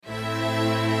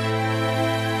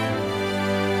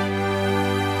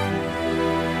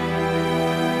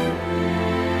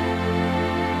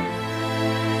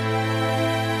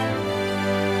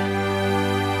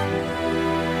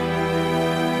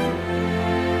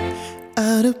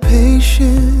out of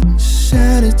patience,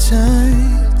 out of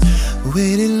time.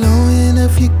 Waited long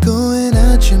enough, you're going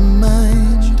out your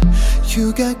mind.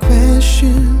 You got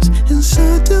questions, and so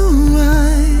do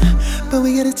I. But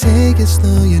we gotta take it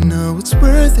slow, you know it's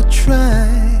worth a try.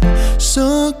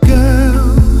 So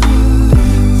girl,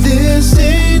 this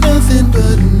ain't nothing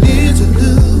but an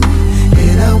interlude,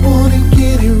 and I wanna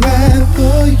get it right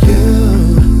for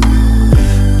you,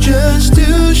 just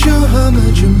to show how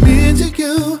much you mean to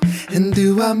you. And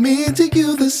do I mean to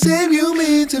you the same you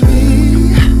mean to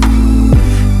me?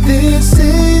 This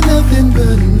ain't nothing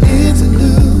but an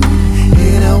interlude,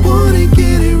 and I wanna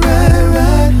get it right.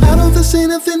 I don't think this ain't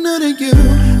nothing new to you.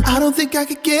 I don't think I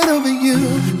could get over you.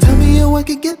 Tell me how I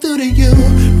could get through to you.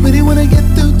 Really wanna get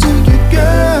through to you,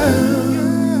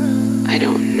 girl. I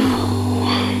don't know.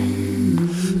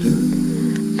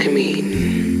 I mean,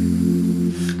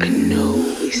 I know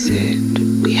we said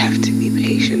we have to be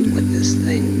patient with this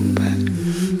thing, but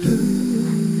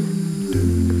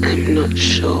I'm not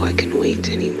sure I can wait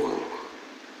anymore.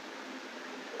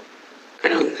 I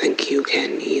don't think you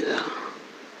can either.